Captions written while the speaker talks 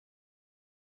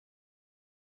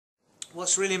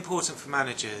What's really important for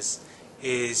managers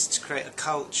is to create a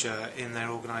culture in their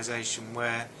organisation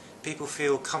where people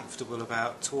feel comfortable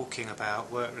about talking about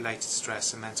work-related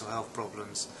stress and mental health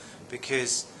problems,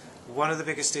 because one of the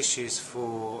biggest issues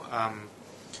for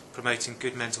promoting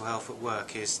good mental health at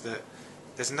work is that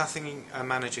there's nothing a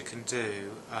manager can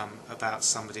do about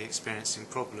somebody experiencing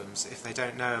problems if they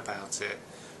don't know about it.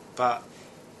 But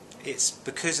it's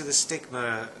because of the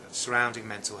stigma surrounding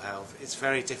mental health, it's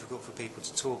very difficult for people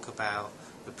to talk about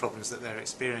the problems that they're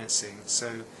experiencing.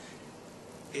 So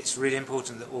it's really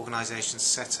important that organisations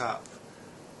set up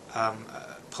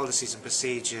policies and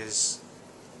procedures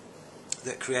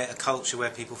that create a culture where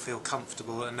people feel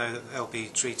comfortable and know that they'll be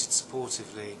treated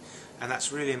supportively. And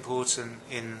that's really important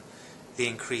in the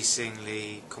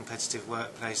increasingly competitive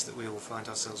workplace that we all find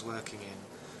ourselves working in.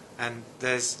 And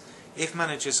if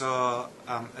managers are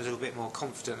a little bit more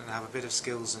confident and have a bit of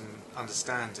skills and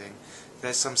understanding,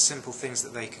 there's some simple things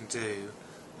that they can do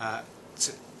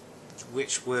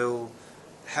which will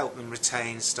help them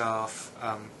retain staff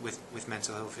with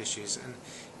mental health issues. And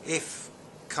if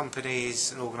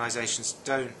companies and organisations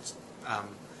don't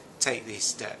take these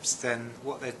steps, then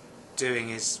what they're doing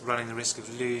is running the risk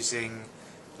of losing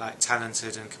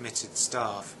talented and committed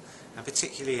staff. And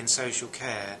particularly in social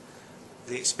care,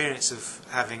 the experience of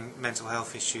having mental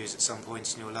health issues at some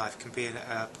point in your life can be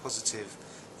a positive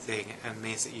thing, and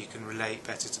means that you can relate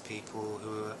better to people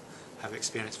who have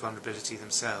experienced vulnerability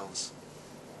themselves.